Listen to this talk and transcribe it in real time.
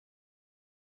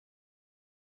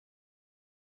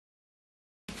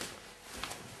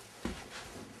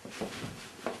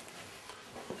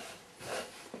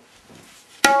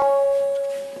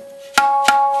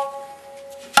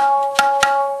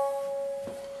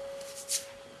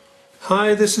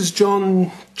Hi, this is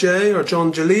John J. or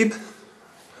John Jalib.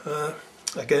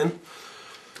 Again,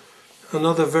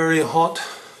 another very hot,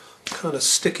 kind of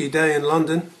sticky day in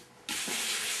London.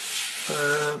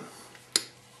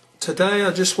 Today I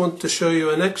just want to show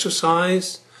you an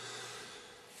exercise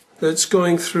that's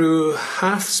going through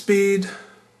half speed,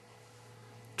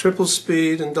 triple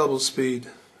speed and double speed.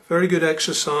 Very good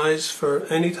exercise for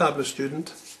any tabla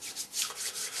student.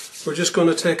 We're just going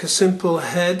to take a simple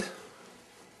head,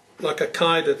 like a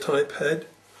Qaida type head,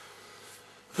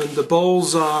 and the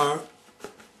bowls are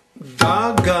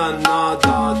Dha-ge,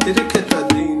 na-dha, terekete,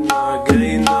 dhi-na,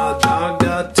 ge-na,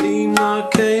 dha-ge, dhi-na,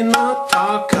 ke-na,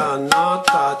 ta-ka,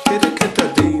 na-ta,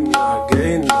 terekete, dhi-na,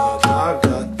 ge-na,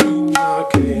 dha-ge, dhi-na,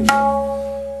 ke-na.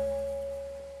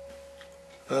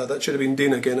 That should have been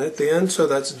dhi-na again at the end, so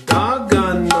that's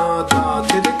Dha-ge, na-dha,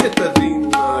 terekete,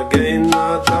 dhi-na,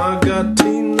 ge-na, dha-ge,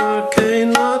 dhi-na,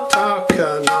 ke-na,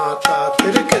 ta-ka, na-ta,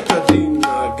 terekete,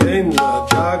 dhi-na, ge-na,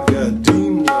 dha-ge,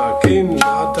 dhi-na,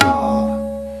 ke-na, dha.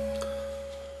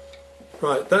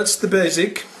 Right, that's the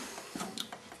basic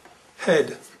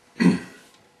head.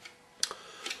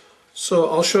 So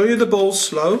I'll show you the bowls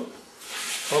slow.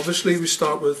 Obviously we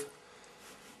start with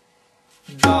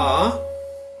Dha.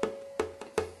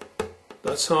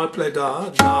 That's how I play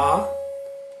Dha. Dha.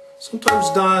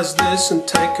 Sometimes Dha is this and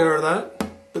take care of that,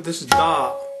 but this is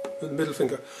Dha with the middle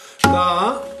finger.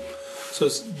 Dha. So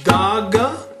it's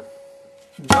Dha-ge,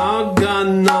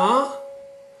 Dha-ge, na,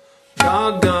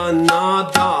 Dha-ge,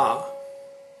 na-dha.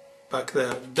 Back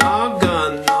there.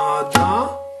 Dha-ge,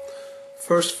 na-dha.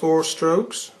 First four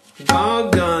strokes.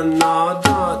 Dha-ge,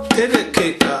 na-dha,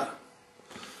 terekete.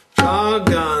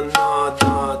 Dha-ge,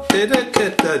 na-dha,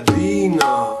 terekete,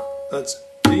 dhi-na. That's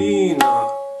dhi-na.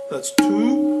 That's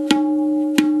two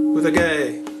with a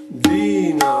ge.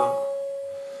 Dhi-na.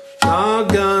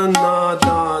 Dha-ge,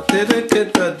 na-dha,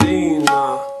 terekete,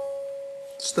 dhi-na.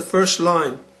 It's the first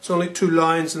line. It's only two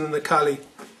lines and then the kali.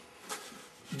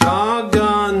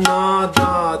 Dha-ge,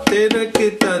 na-dha,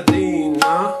 terekete,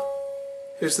 dhi-na.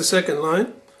 Here's the second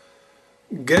line.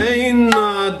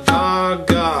 Ge-na,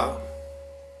 dha-ge.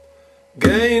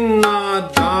 Ge-na,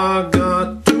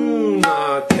 dha-ge,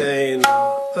 tu-na, ke-na.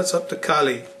 That's up to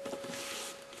kali.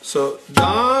 So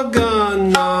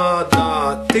Dha-ge,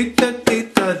 na-dha,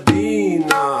 terekete,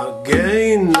 dhi-na,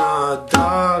 ge-na,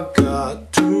 dha-ge,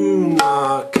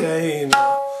 tu-na,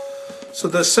 ke-na. So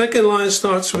the second line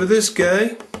starts with this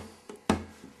ge.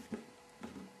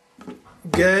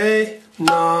 Ge,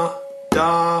 na,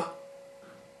 da,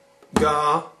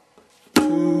 ga,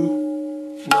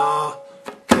 tu, na,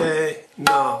 ke,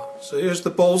 na. So here's the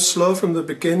bowl slow from the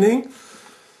beginning.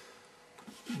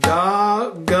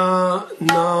 Dha-ge,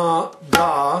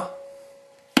 na-dha,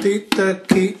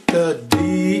 terekete,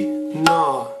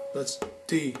 dhi-na. That's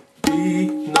D,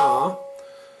 dhi-na.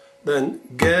 Then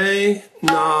ge,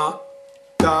 na,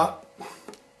 da,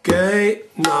 ge,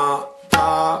 na,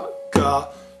 da, ga,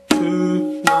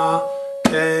 tu, na,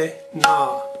 ke,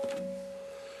 na.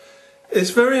 It's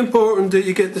very important that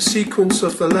you get the sequence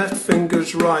of the left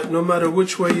fingers right, no matter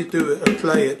which way you do it or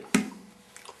play it.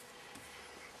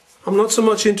 I'm not so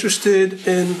much interested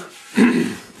in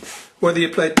whether you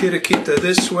play terekete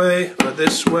this way,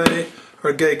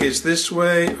 or geges this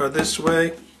way or this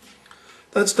way.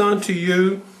 That's down to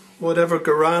you, whatever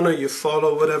gharana you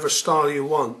follow, whatever style you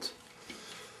want.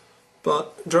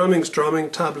 But drumming's drumming,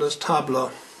 tabla's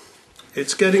tabla.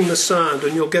 It's getting the sound,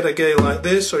 and you'll get a ge like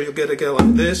this, or you'll get a ge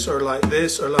like this, or like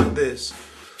this, or like this.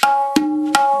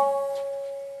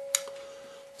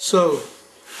 So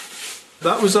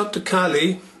that was up to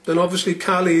kali. Then obviously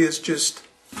kali is just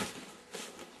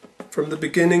from the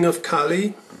beginning of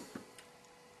kali.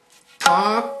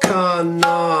 Ta-ka,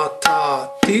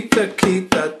 na-ta,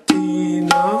 terekete,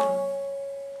 dhi-na.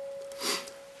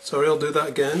 Sorry, I'll do that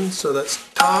again. So that's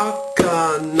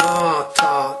ta-ka,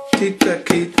 na-ta,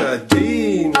 terekete,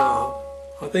 dhi-na.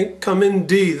 I think come in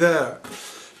D there.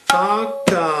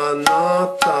 Ta-ka,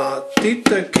 na-ta,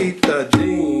 terekete,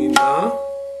 dhi-na.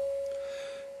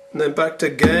 And then back to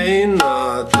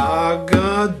ge-na,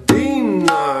 dha-ge,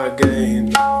 dhi-na,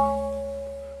 ge-na,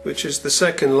 which is the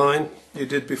second line you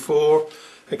did before,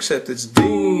 except it's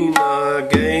dhi-na,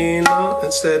 ge-na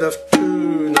instead of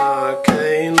tu-na,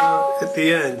 ke-na at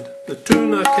the end. The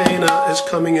tu-na, ke-na is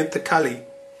coming into kali.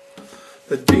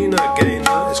 The dhi-na,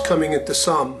 ge-na is coming into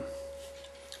sam.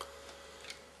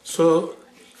 So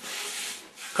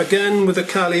again with the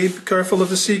kali, be careful of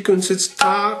the sequence. It's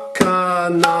ta-ka,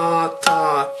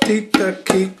 na-ta,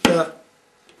 terekete,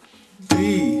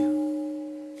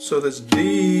 dhi. So there's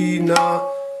dhi-na.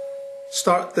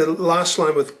 Start the last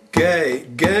line with ge.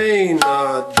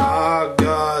 Ge-na,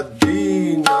 dha-ge,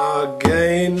 dhi-na,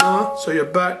 So you're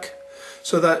back.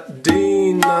 So that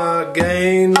dhi-na,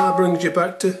 ge-na brings you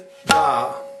back to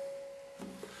dha.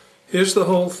 Here's the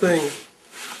whole thing.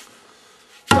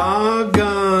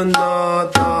 Dha-ge,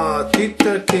 na-dha,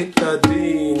 terekete,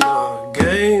 dhi-na,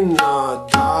 ge-na,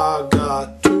 dha-ge,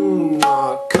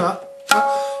 tu-na,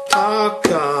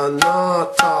 ta-ka,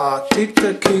 na-dha,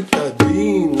 terekete,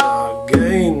 dhi-na,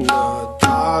 ge-na,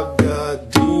 dha-ge,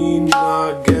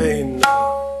 dhi-na, ge-na.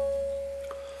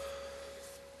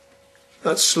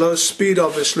 That's slow speed,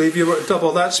 obviously. If you were to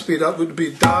double that speed up, it would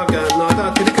be dha-ge,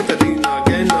 na-dha, terekete, dhi-na,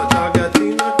 ge-na, dha-ge,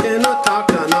 dhi-na, ge-na,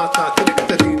 ta-ka, na-dha,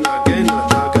 terekete, dhi-na, ge-na,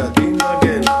 dha-ge, dhi-na,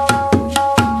 ge-na.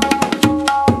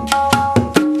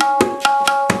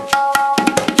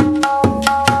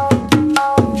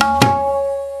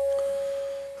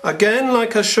 Again,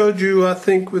 like I showed you, I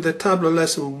think, with the Tabla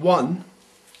Lesson 1,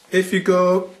 if you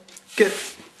get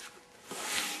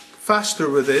faster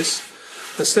with this,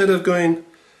 instead of going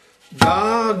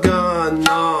Dha-ge,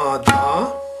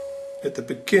 na-dha at the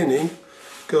beginning,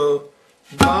 go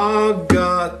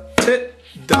Dha-ge,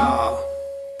 da,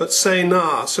 but say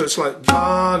na, so it's like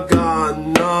Dha-ge,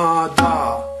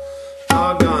 na-dha,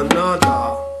 Dha-ge,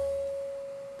 na-dha.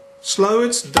 Slow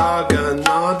it's Dha-ge,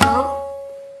 na-dha.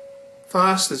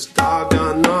 Fast it's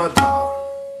Dha-ge, na-dha.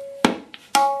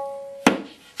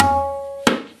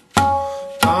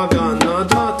 Dha-ge,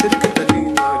 na-dha, terekete,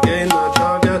 dhi-na, ge-na,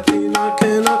 dha-ge, dhi-na,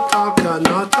 ge-na, ta-ka,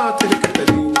 na-dha, terekete,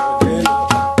 dhi-na, ge-na.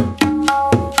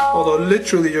 Although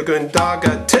literally you're going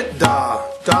Dha-ge, da,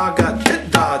 Dha-ge,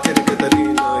 da, terekete,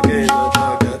 dhi-na, ge-na,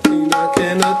 dha-ge, dhi-na,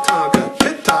 ge-na, ta-ka,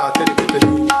 da, terekete,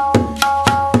 dhi-na.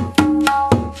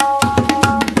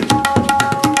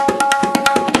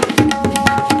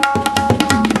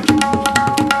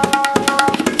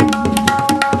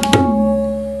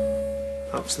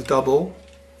 That's the double.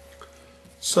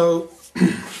 So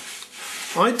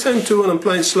I tend to, when I'm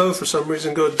playing slow for some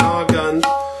reason, go Dha-ge, na,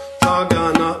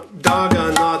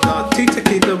 na-dha,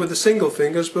 terekete with the single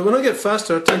fingers, but when I get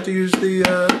faster I tend to use the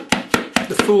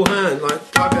full hand, like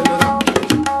Dha-ge, na-dha.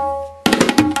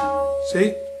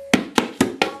 See?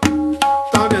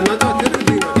 Dha-ge, na-dha, terekete,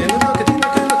 dhi-na, ge-na, dha-ge, dhi-na,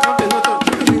 ge-na, ta-ge, na-dha,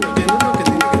 terekete, dhi-na, ge-na, dha-ge,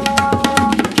 dhi-na, ge-na.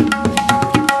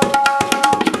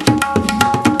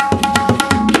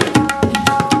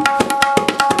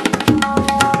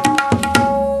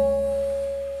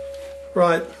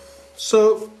 Right,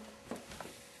 so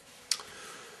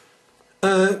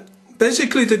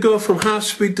basically to go from half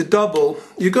speed to double,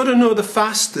 you've got to know the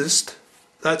fastest.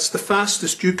 That's the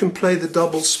fastest you can play the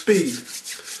double speed.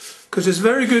 Because it's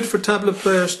very good for tabla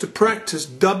players to practice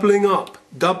doubling up.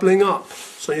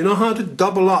 So you know how to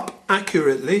double up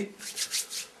accurately.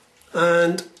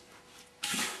 And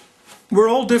we're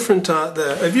all different out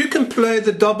there. If you can play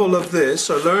the double of this,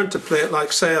 or learn to play it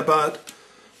like, say, about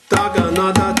Dha-ge,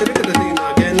 na-dha, terekete,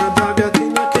 dhi-na, ge-na, dha-ge,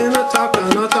 dhi-na, ge-na, ta-ka,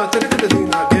 na-dha, terekete,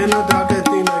 dhi-na, ge-na, dha-ge,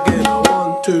 dhi-na, ge-na.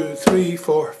 1, 2, 3,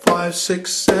 4, 5,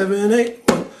 6, 7, 8,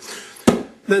 1.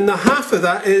 Then the half of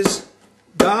that is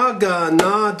Dha-ge,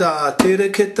 na-dha,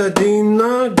 terekete,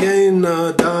 dhi-na,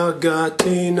 ge-na, dha-ge,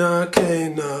 dhi-na,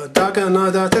 ge-na, Dha-ge,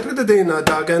 na-dha, terekete, dhi-na,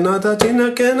 dha-ge, na-dha, dhi-na,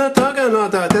 ge-na, dha-ge,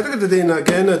 na-dha, terekete, dhi-na,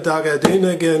 ge-na, dha-ge,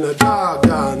 dhi-na, ge-na,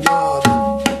 dha-ge, na-dha.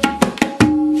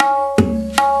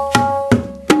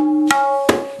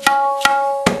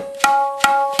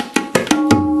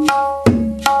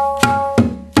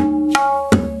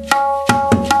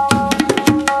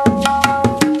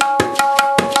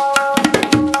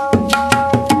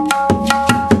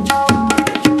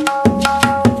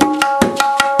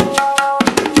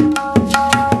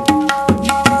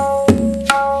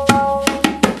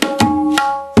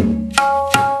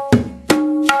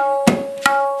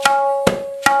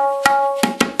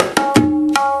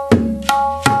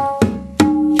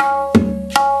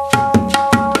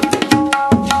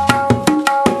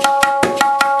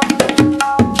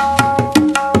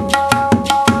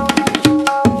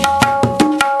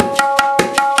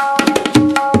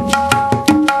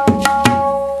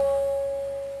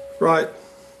 Right,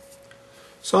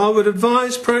 so I would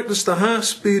advise practice the half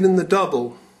speed and the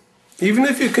double. Even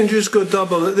if you can just go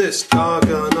double at this.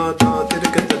 Dha-ge, na-dha,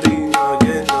 terekete, dhi-na,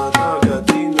 ge-na, dha-ge,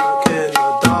 dhi-na,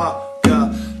 ge-na, dha-ge,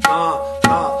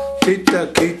 na-dha,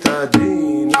 terekete,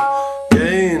 dhi-na,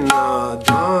 ge-na,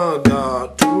 dha-ge,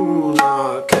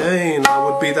 tu-na, ge-na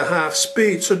would be the half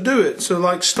speed. So do it. So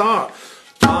like start.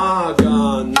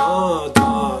 Dha-ge,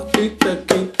 na-dha,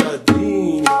 terekete,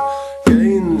 dhi-na,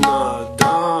 ge-na,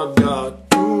 dha-ge,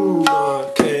 tu-na,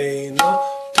 ge-na,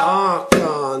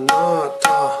 ta-ka,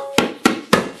 na-dha.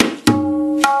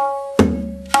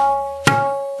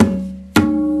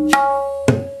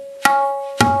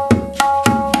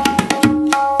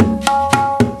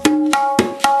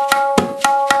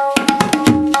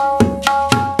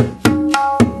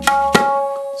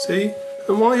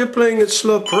 And while you're playing it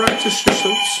slow, practice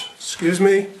yourselves. Excuse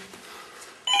me.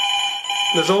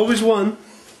 There's always one.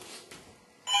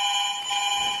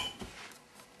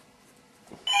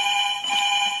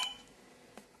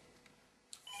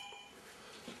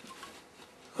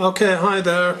 Okay, hi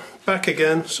there, back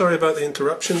again. Sorry about the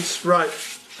interruptions. Right,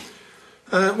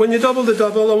 when you double the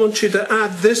double, I want you to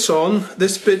add this on,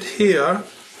 this bit here,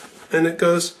 and it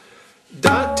goes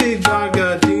da-ti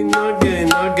da-ga dhi-na-ge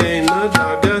na-ge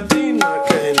na-dha-ga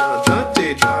dhi-na-ge na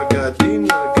da-ti da-ga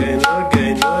dhi-na-ge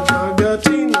na-ge na-dha-ga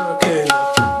dhi-na-ge na.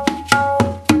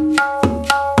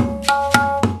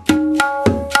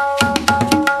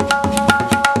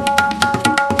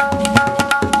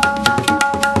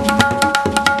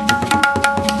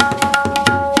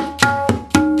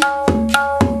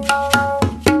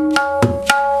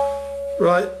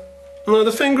 Right, now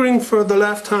the fingering for the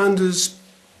left hand is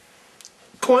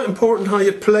quite important how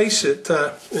you place it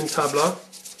in tabla.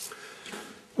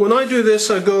 When I do this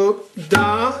I go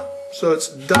da, so it's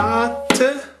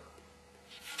da-te,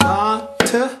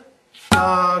 da-te,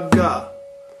 da-ga.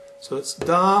 So it's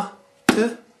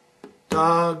da-te,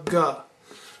 da-ga,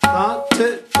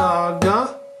 da-te,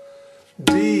 da-ga,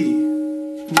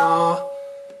 dhi-na,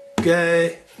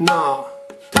 ge, na.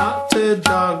 Da-te,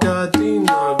 da-ga,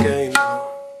 dhi-na, ge, na.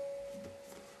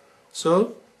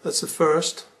 So that's the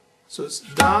first. So it's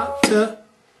da-te,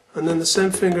 and then the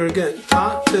same finger again.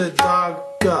 Da-te,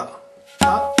 da-ga,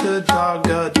 da-te,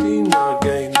 da-ga, dhi-na,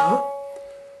 ge, na.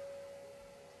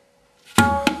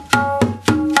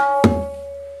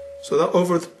 So that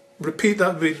repeat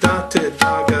that would be da-te,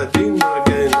 da-ga, dhi-na,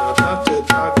 ge, na, da-te,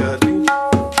 da-ga, dhi-na.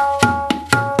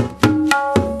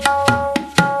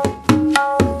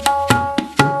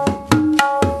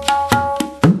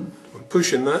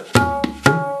 Pushing that.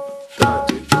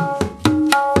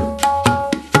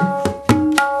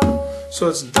 So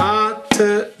it's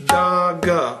da-te,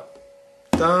 da-ga,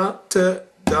 da-te,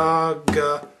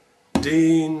 da-ga,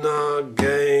 dhi-na,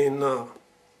 ge, na.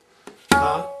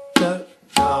 Da-te,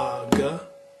 da-ga,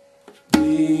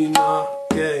 dhi-na,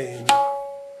 ge, na.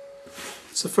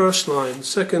 It's the first line. The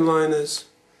second line is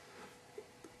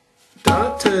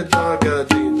da-te, da-ga,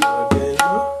 dhi-na, ge,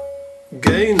 na.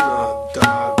 Ge, na,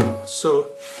 da-ga. So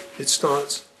it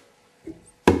starts.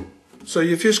 So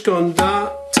you've just gone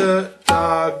da-te,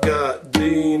 da-ga,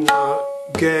 dhi-na,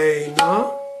 ge,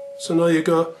 na. So now you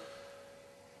go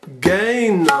ge,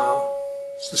 na.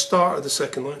 It's the start of the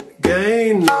second line.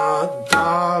 Ge, na,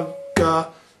 da-ga,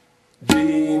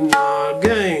 dhi-na,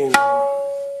 ge, na.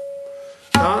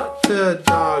 Da-te,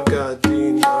 da-ga,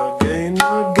 dhi-na, ge,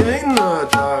 na, ge, na,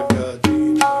 da-ga,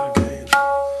 dhi-na, ge, na.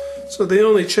 So the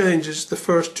only change is the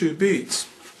first two beats.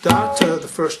 Da-te the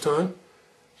first time,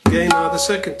 ge, na the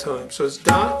second time. So it's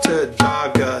da-te,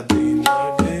 da-ga,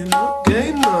 dhi-na, ge, na,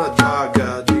 ge, na,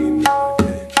 da-ga, dhi-na,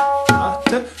 ge, na,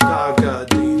 da-te, da-ga,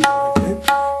 dhi-na,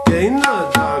 ge, na,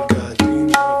 da-ga,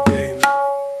 dhi-na, ge, na.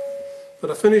 But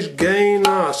I finished ge,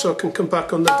 na, so I can come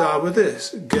back on the da with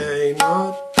this. Ge,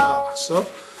 na, da. So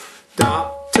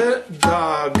da-te,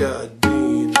 da-ga,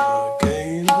 dhi-na,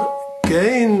 ge, na,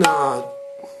 ge, na.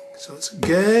 So it's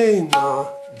ge, na,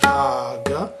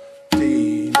 da-ga,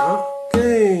 dhi-na,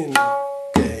 ge, na,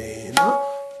 ge, na,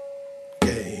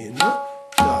 ge, na,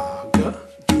 da-ga,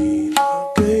 dhi-na,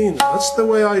 ge, na. That's the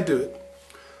way I do it.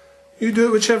 You do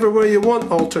it whichever way you want,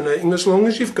 alternating, as long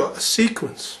as you've got a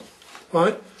sequence,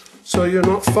 right? So you're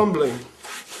not fumbling.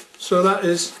 So that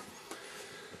is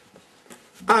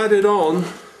added on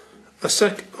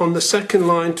on the second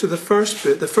line to the first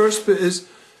bit. The first bit is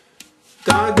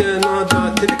Dha-ge,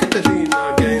 na-dha, terekete,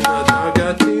 dhi-na, ge, na,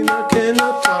 dha-ga, dhi-na, ge, na,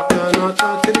 dha-ga,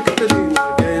 na-dha, terekete, dhi-na,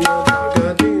 ge, na,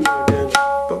 dha-ga, dhi-na, ge, na.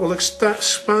 But we'll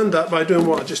expand that by doing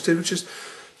what I just did, which is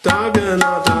Dha-ge,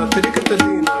 na-dha, terekete,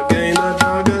 dhi-na, ge, na,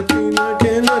 dha-ga, dhi-na,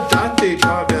 ge, na, da-ti,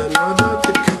 dha-ga, na-dha,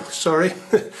 terekete. Sorry.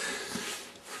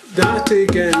 Da-ti,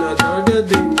 ge, na, dha-ga,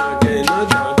 dhi-na, ge, na,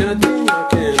 dha-ga, dhi-na,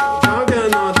 ge, na, dha-ga,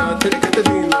 na-dha, terekete,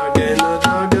 dhi-na, ge, na,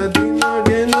 dha-ga, dhi-na,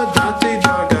 ge, na, da-ti,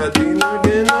 dha-ga, dhi-na,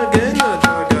 ge, na, ge, na,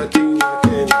 dha-ga, dhi-na,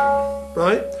 ge, na.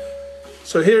 Right?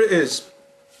 So here it is.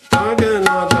 Dha-ge,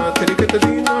 na-dha, terekete,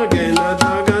 dhi-na, ge, na,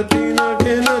 dha-ga, dhi-na,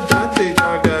 ge, na, da-ti,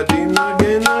 dha-ga, dhi-na,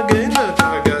 ge, na, ge, na,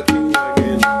 dha-ga, dhi-na, ge,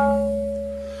 na.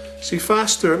 See,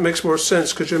 faster it makes more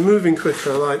sense because you're moving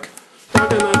quicker, like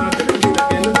Dha-ge, na-dha, terekete, dhi-na,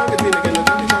 ge, na, dha-ga, dhi-na, ge, na,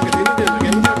 da-ti, dha-ga, dhi-na,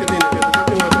 ge, na, ge, na, dha-ga, dhi-na, ge, na,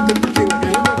 dha-ga, na-dha, terekete,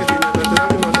 dhi-na, ge, na, dha-ga, dhi-na, ge, na,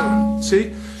 dha-ga, na-dha. See?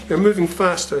 You're moving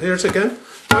faster. Here's again.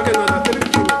 Dha-ge, na-dha, terekete,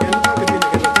 dhi-na, ge, na, dha-ga, dhi-na,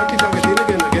 ge, na, da-ti, dha-ga, dhi-na,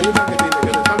 ge, na, ge, na, dha-ga,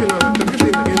 dhi-na, ge, na, dha-ge, na-dha, terekete, dhi-na, ge, na,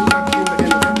 dha-ga, dhi-na, ge, na, da-ti,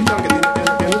 dha-ga, dhi-na, ge, na, ge,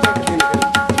 na, dha-ga, dhi-na, ge, na.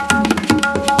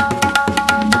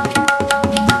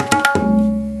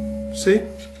 See?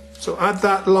 So add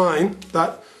that line,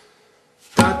 that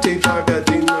da-ti, da-ga,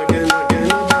 dhi-na, ge-na,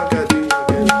 ge-na, da-ga, dhi-na,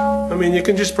 ge-na. I mean, you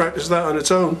can just practice that on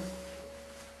its own.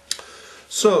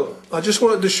 So, I just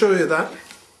wanted to show you that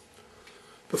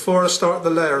before I start the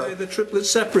layer. Play the triplets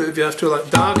separate if you have to, like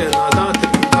Dha-ge, na-dha,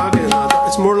 Dha-ge, na-dha.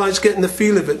 It's more like getting the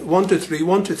feel of it. 1, 2, 3,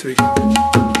 1, 2, 3.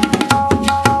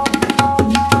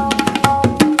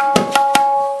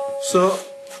 So,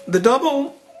 the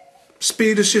double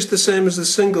speed is just the same as the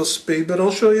single speed, but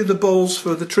I'll show you the bowls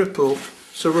for the triple.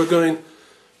 So we're going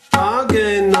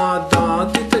Dha-ge,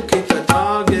 na-dha, terekete,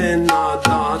 Dha-ge,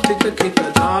 na-dha,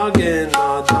 terekete, Dha-ge,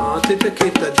 na-dha,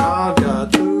 terekete, Dha-ga,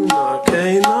 dhi-na,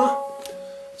 ke-na.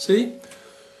 See?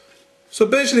 So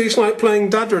basically it's like playing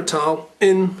dha-ge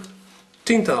in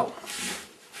tintal.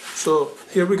 So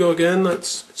here we go again.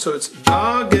 So it's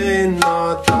Dha-ge,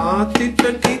 na-dha,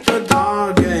 terekete,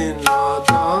 Dha-ge,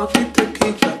 na-dha, terekete,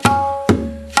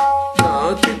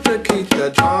 terekete,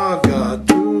 Dha-ga,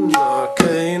 dhi-na,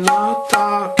 ke-na, ta,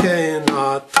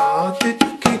 ke-na, ta,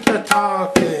 terekete, ta,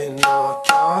 ke-na,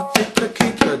 ta,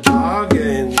 terekete, Dha-ge,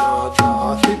 na-dha,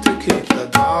 terekete,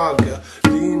 Dha-ga,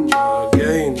 dhi-na,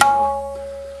 ge-na.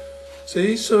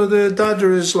 See, so the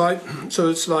dada is like, so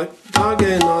it's like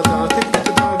Dha-ge, na-dha,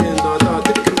 terekete, Dha-ge, na-dha,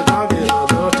 terekete, Dha-ge,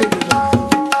 na-dha, terekete.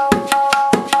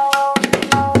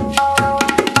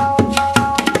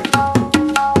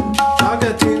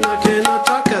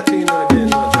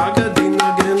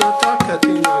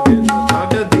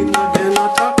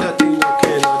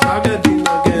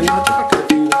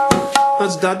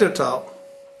 That's dada-tal.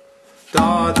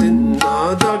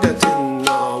 Da-din-na,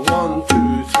 da-ga-din-na, 1,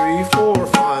 2, 3, 4,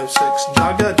 5, 6.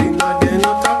 Da-ga-din-na,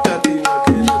 ge-na, da-ga-din-na,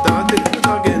 ge-na,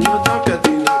 da-di-da, ge-na,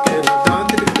 da-ga-din-na, ge-na,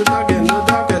 da-di-da, ge-na,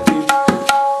 da-ga-din-na.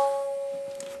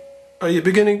 Are you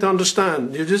beginning to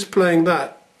understand? You're just playing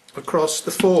that across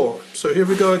the 4. So here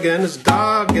we go again. It's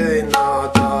Dha-ge,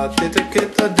 na-dha,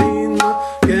 terekete, dhi-na,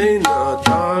 ge-na,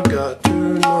 da-ga,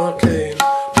 dhi-na, ke-na.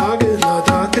 Dha-ge,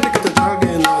 na-dha, terekete,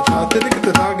 Dha-ge, na-dha,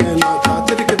 terekete, Dha-ge, na-dha,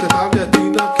 terekete, Dha-ga,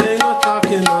 dhi-na, ke-na, ta,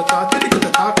 ke-na, ta, terekete,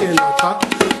 ta, ke-na, ta,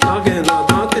 Dha-ge,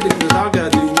 na-dha, terekete, Dha-ga,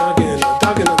 dhi-na, ge-na,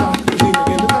 Dha-ge, na-dha, dhi-na,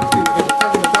 ge-na, Dha-ge, na-dha, dhi-na, ge-na,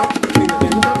 Dha-ge, na-dha, dhi-na,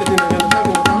 ge-na, Dha-ge,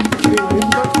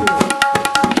 na-dha,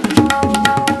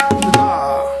 dhi-na, ge-na.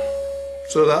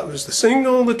 So that was the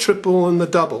single, the triple and the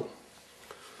double.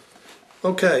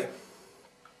 Okay.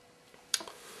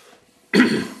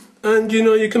 And you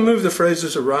know, you can move the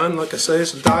phrases around, like I say,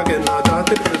 it's Dha-ge, na-dha,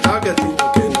 terekete, Dha-ga,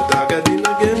 dhi-na, ge-na, Dha-ga,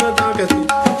 dhi-na, ge-na, Dha-ga,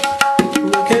 dhi-na,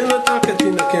 ge-na, Dha-ga,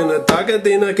 dhi-na, ge-na, Dha-ga,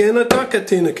 dhi-na, ge-na, Dha-ga,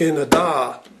 dhi-na, ge-na,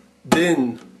 da,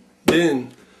 din,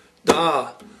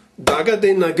 da, Dha-ga,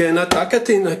 dhi-na, ge-na, Dha-ga,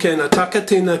 dhi-na, ge-na, Dha-ga,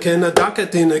 dhi-na, ge-na, Dha-ga,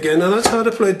 dhi-na, ge-na. That's how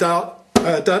to play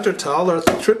dada-tal or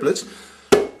triplets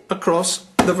across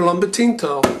the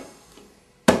volumbitintal.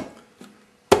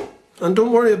 And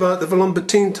don't worry about the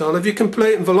volumbitintal. If you can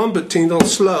play it in volumbitintal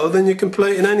slow, then you can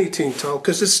play it in any tintal,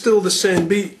 because it's still the same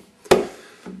beat.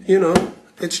 You know,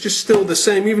 it's just still the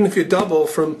same, even if you double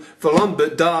from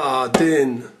volumbit, da,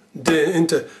 din,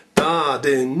 into da,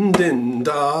 din,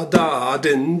 da,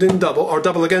 din, double, or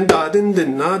double again, da, din,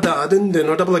 na, da, din,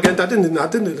 or double again, da, din, da,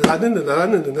 din, da, din, da,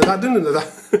 din, da, din, da.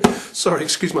 Sorry,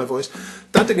 excuse my voice.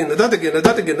 Da, again, da, again,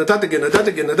 da, again, da, again, da,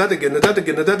 again, da, again, da,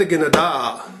 again, da, again,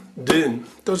 da, din.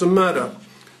 Doesn't matter.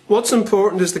 What's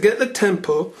important is to get the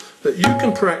tempo that you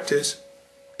can practice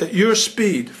at your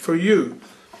speed for you.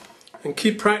 And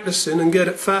keep practicing and get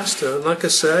it faster. And like I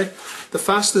say, the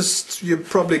fastest you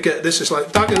probably get this is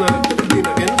like Dha-ge, na-dha, terekete,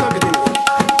 again, Dha-ge, dhi-na.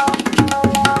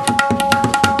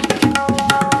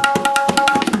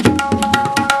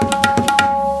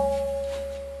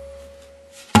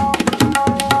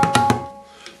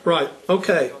 Right,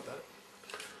 okay.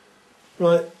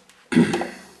 Right.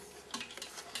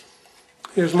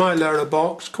 Here's my letter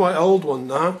box, quite old one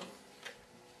now.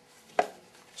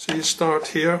 So you start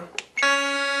here.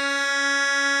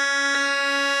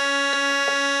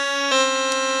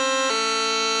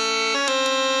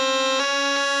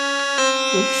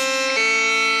 Oops.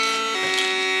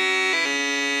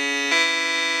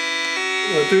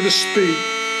 I'll do the speed.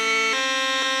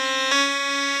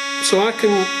 So I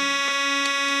can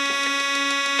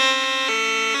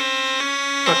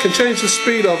change the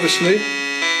speed obviously,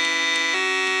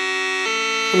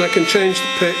 and I can change the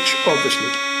pitch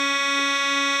obviously.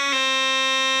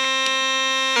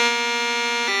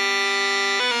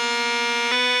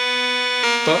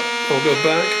 But I'll go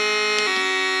back.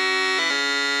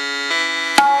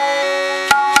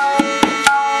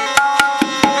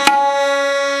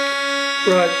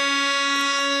 Right.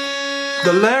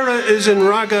 The lera is in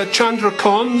Raga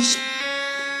Chandrakons.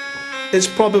 It's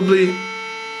probably,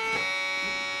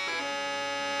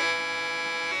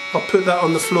 I'll put that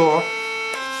on the floor.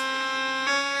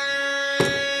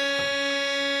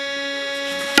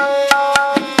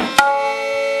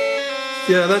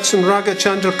 Yeah, that's in Raga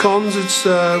Chandrakons. It's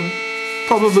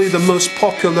probably the most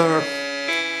popular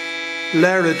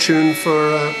Lera tune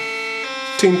for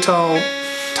Tintal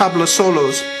tabla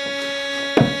solos.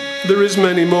 There is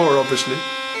many more, obviously,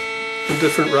 in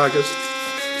different ragas.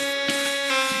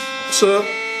 So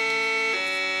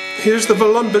here's the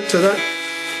violin bit to that.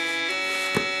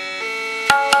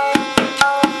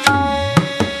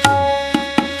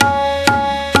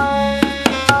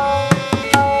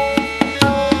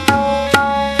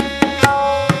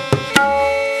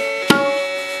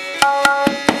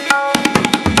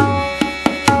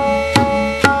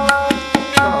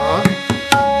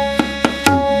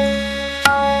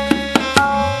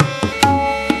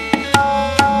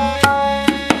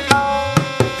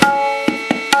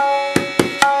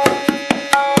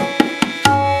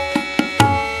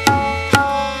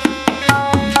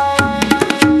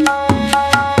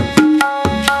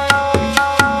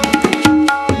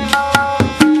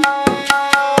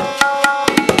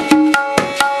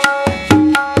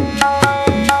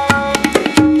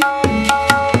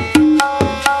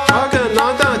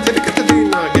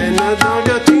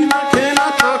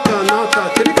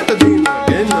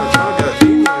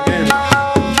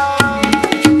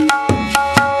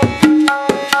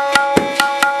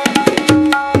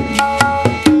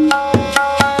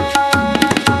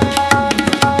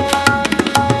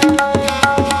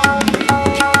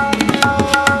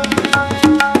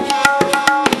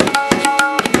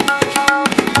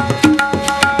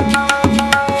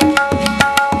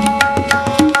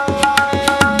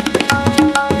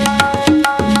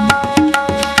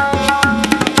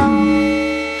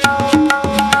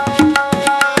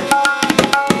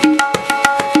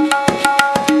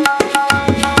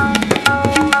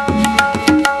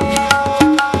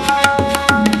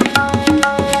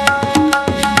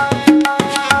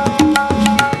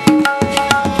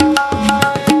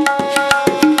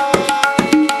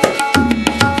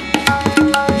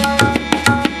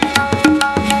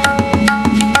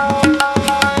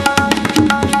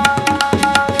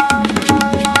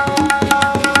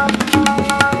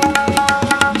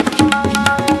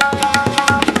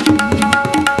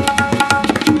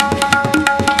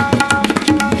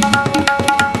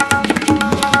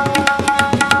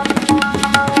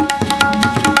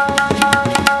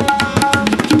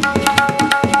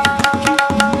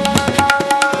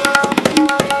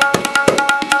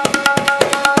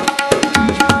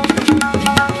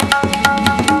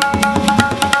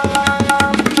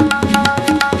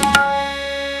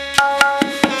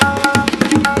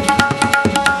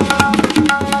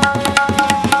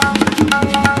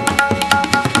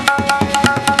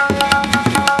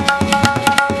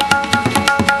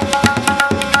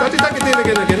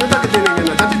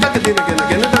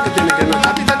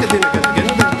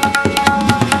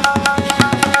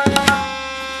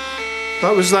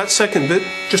 That was that second bit,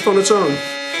 just on its own.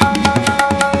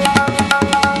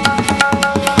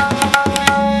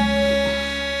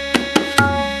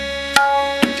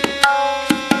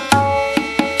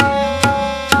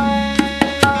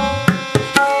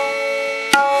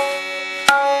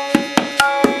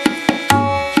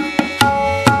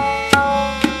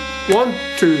 One,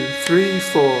 two, three,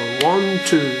 four. 1,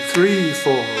 2, 3,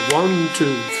 4. 1,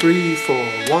 2, 3, 4.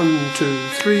 1, 2,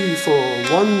 3, 4.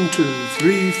 1, 2,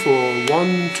 3, 4.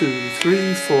 1, 2,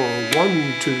 3, 4.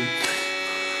 1, 2,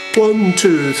 1,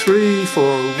 2, 3,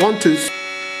 4. 1, 2.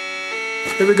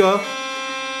 Here we go.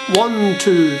 1,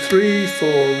 2, 3,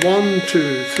 4. 1,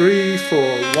 2, 3,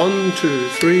 4. 1, 2,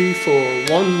 3, 4.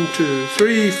 1, 2,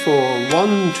 3, 4.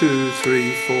 1, 2,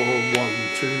 3, 4. 1,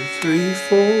 2, 3,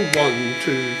 4. 1,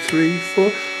 2, 3,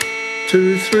 4.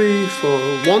 2, 3,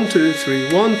 4, 1, 2,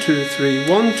 3, 1, 2, 3,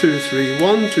 1, 2, 3,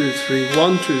 1, 2, 3,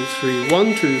 1, 2, 3,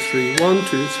 1, 2, 3, 1,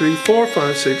 2, 3, 4,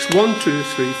 5, 6, 1, 2,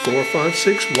 3, 4, 5,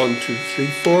 6, 1, 2, 3,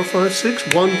 4, 5,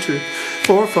 6, 1, 2,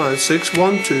 4, 5, 6,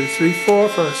 1, 2, 3, 4,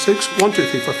 5, 6, 1, 2,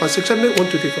 3, 4, 5, 6, 7, 8, 1,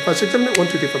 2, 3, 4, 5, 6, 7, 8, 1,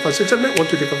 2, 3, 4, 5, 6, 7, 8, 1,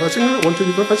 2, 3, 4, 5, 6, 7, 8, 1, 2, 3,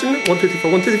 4, 5, 6, 7, 8, 1, 2, 3,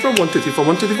 4, 1, 2, 3, 4, 1, 2, 3, 4, 1,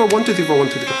 2, 3, 4, 1, 2, 3, 4, 1,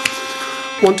 2, 3, 4.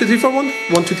 1, 2, 3, 4, 1,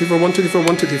 1, 2, 3, 4, 1, 2, 3,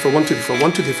 4, 1, 2, 3, 4, 1, 2, 3, 4,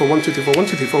 1, 2, 3, 4, 1, 2, 3, 4, 1,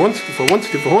 2, 3, 4, 1, 2, 3, 4, 1, 2, 3, 4, 1, 2,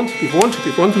 3, 4, 1, 2, 3,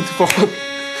 4, 1, 2, 3, 4, 1.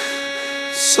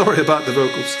 Sorry about the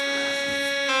vocals.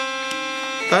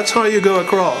 That's how you go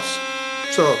across.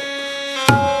 So.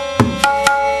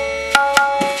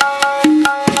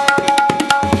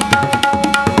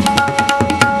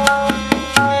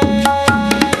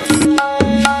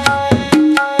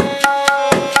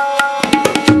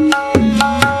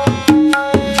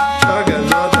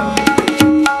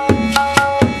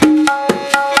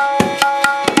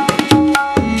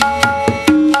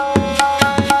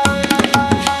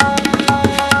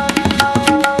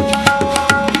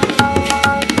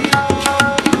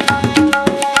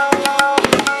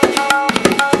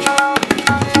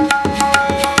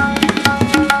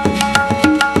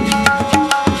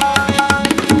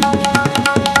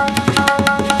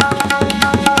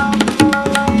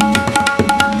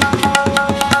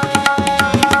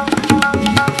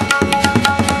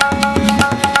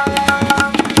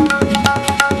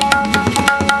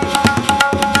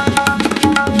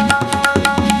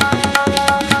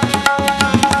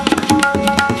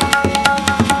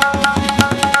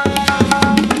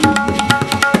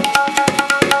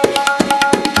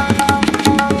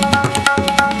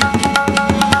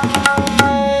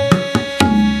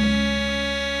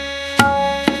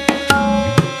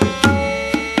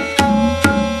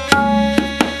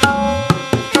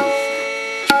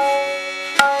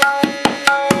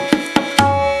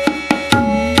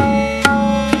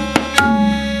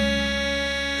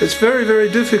 It's very, very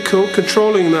difficult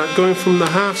controlling that, going from the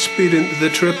half speed into the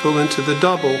triple into the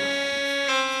double.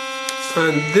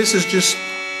 And this is just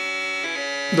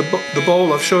the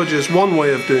bowl I've showed you is one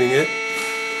way of doing it.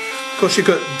 Of course you've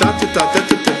got da-ti-da,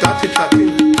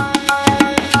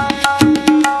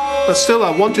 that's still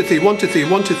a 1 2 3 1 2 3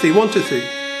 1 2 3 1 2 3.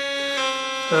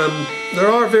 There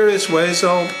are various ways.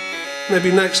 I'll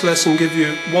maybe next lesson give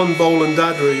you one bowl and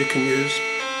dha-ge you can use.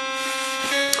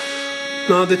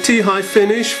 Now the T-high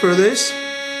finish for this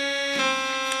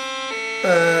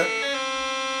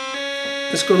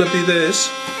is going to be this.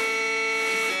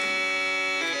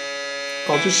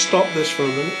 I'll just stop this for a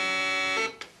minute.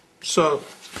 So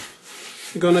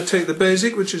you're going to take the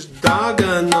basic, which is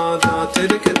Dha-ge, na-dha,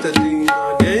 terekete,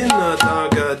 dhi-na-ge,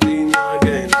 na-dha-ge,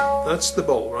 dhi-na-ge. That's the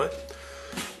bowl, right?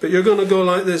 But you're going to go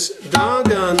like this: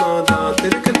 Dha-ge, na-dha,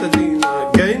 terekete,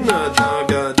 dhi-na-ge,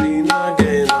 na-dha-ge,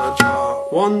 dhi-na-ge, na-dha.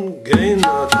 1 ge,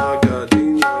 na-dha-ge,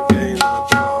 dhi-na-ge,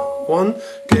 na-dha. 1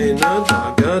 ge,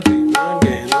 na-dha-ge,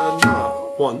 dhi-na-ge, na-dha.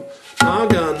 1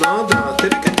 Dha-ge, na-dha,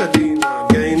 terekete,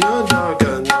 dhi-na-ge,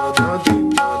 na-dha-ge, na-dha,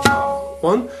 dhi-na-dha.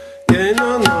 1 ge,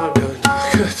 na-dha-ge,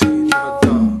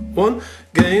 dhi-na-dha. 1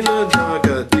 ge,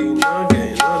 na-dha-ge, dhi-na-ge,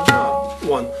 na-dha.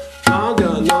 1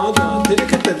 Dha-ge, na-dha,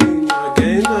 terekete, dhi-na-ge,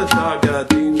 na-dha-ge,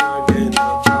 dhi-na-ge,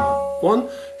 na-dha. 1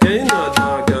 ge,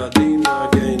 na-dha-ge,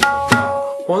 dhi-na-ge, na-dha.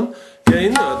 1 ge,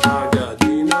 na-dha-ge,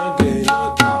 dhi-na-ge,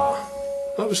 na-dha.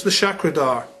 That was the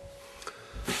chakradar.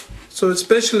 So it's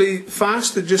basically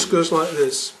fast, it just goes like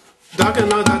this. Dha-ge,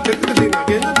 na-dha, terekete,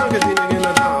 dhi-na-ge, na-dha-ge, dhi-na-ge,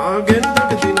 na-dha. Ge,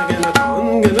 na-dha-ge, dhi-na-ge, na-dha.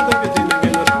 Ge, na-dha-ge, dhi-na-ge,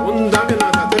 na-dha. Dha-ge,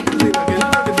 na-dha, terekete, dhi-na-ge,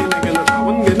 na-dha-ge, dhi-na-ge, na-dha.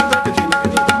 Ge, na-dha-ge, dhi-na-ge,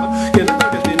 na-dha. Ge,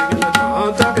 na-dha-ge, dhi-na-ge, na-dha.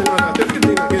 Dha-ge, na-dha, terekete,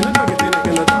 dhi-na-ge, na-dha-ge,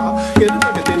 dhi-na-ge, na-dha. Ge,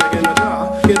 na-dha-ge, dhi-na-ge, na-dha.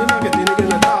 Ge, na-dha-ge, dhi-na-ge,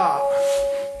 na-dha.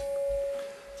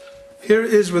 Here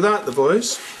it is without the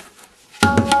voice.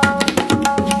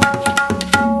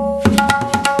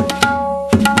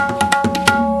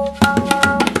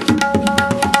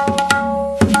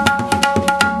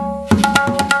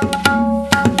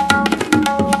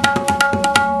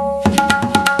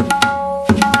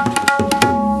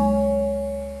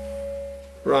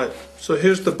 Right, so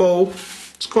here's the bowl.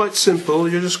 It's quite simple.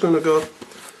 You're just going to go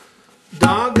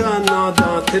Dha-ge,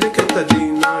 na-dha, terekete,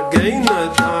 dhi-na-ge,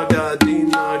 na-dha-ge,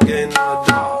 dhi-na-ge,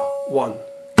 na-dha. 1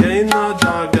 ge,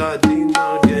 na-dha-ge,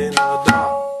 dhi-na-ge, na-dha.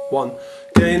 1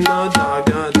 ge,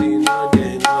 na-dha-ge, dhi-na-ge,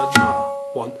 na-dha.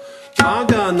 1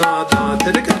 Dha-ge, na-dha,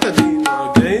 terekete,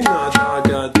 dhi-na-ge,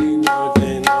 na-dha-ge,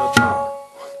 dhi-na-ge, na-dha.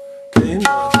 1 ge,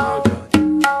 na-dha-ge.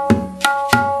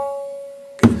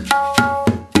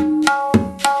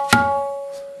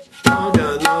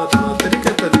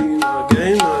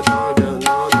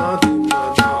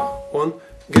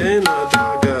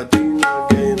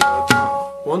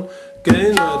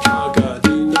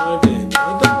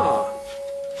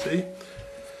 See?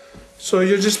 So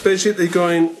you're just basically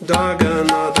going Dha-ge,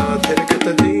 na-dha,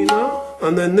 terekete, dhi-na,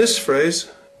 and then this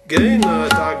phrase ge,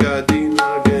 na-dha-ge,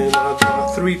 dhi-na-ge, na-dha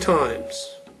 3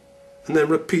 times, and then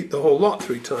repeat the whole lot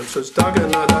 3 times. So it's Dha-ge,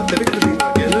 na-dha, terekete,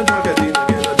 dhi-na-ge, na-dha-ge,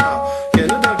 dhi-na-ge, na-dha. Ge,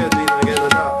 na-dha-ge, dhi-na-ge,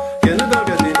 na-dha. Ge,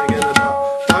 na-dha-ge, dhi-na-ge, na-dha.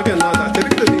 Dha-ge, na-dha,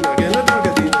 terekete, dhi-na-ge,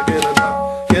 na-dha-ge, dhi-na-ge, na-dha.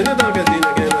 Ge, na-dha-ge,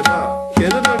 dhi-na-ge, na-dha. Ge,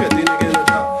 na-dha-ge, dhi-na-ge,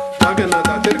 na-dha. Dha-ge,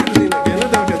 na-dha, terekete, dhi-na-ge,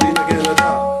 na-dha-ge, dhi-na-ge,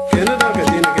 na-dha. Ge, na-dha-ge,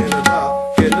 dhi-na-ge, na-dha.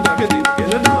 Ge, na-dha-ge, dhi-na-ge,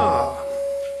 na-dha.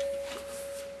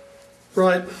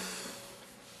 Right,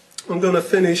 I'm going to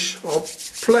finish. I'll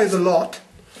play the lot,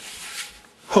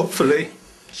 hopefully.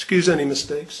 Excuse any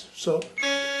mistakes. So.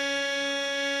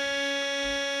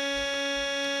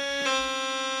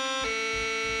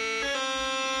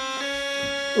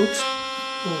 Oops.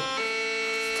 Oh.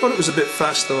 Thought it was a bit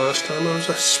fast the last time. I was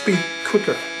a speed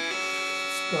quicker.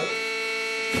 Right.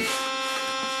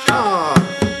 Ah.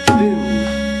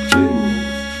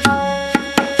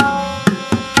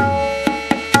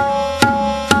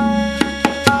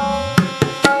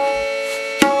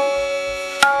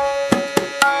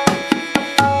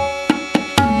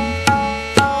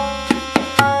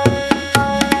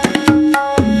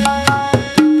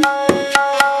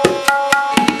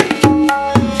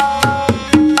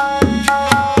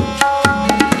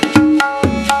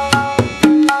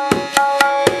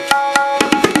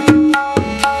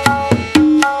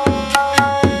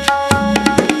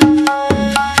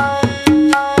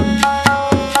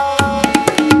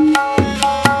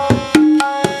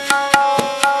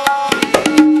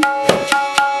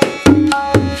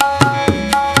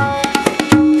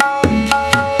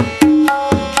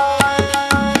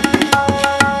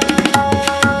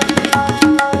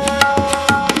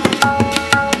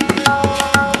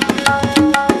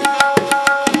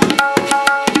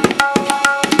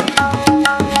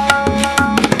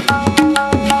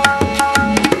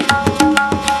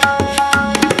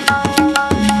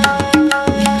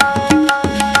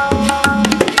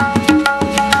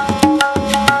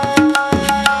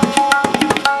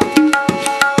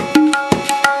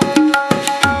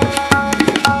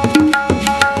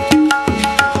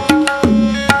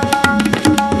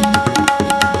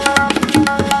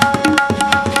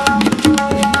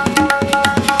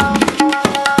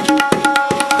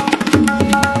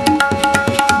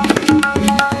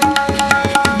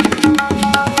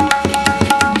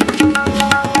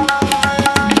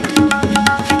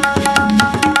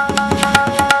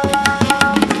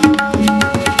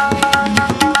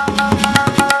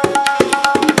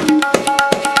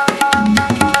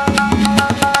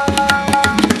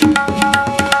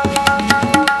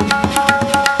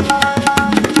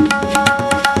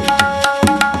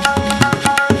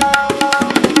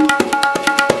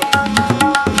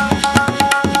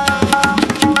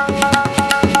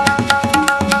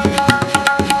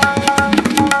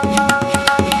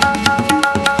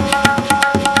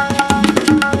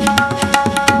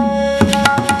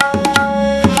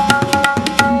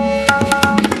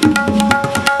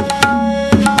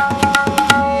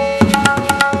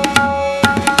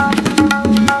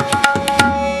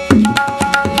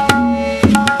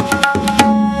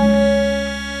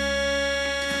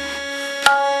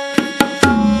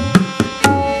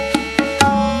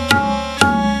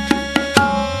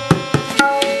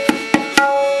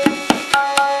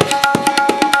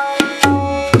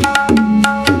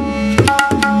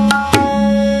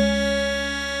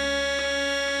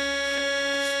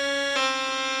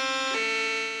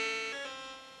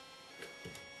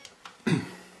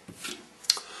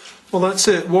 Well, that's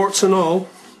it, warts and all.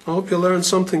 I hope you learned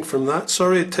something from that.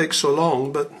 Sorry it takes so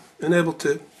long, but being able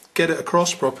to get it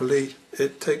across properly,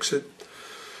 it takes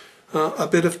a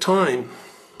bit of time.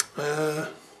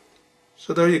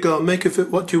 So there you go, make of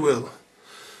it what you will.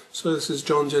 So this is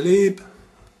John Jalib,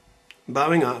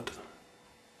 bowing out.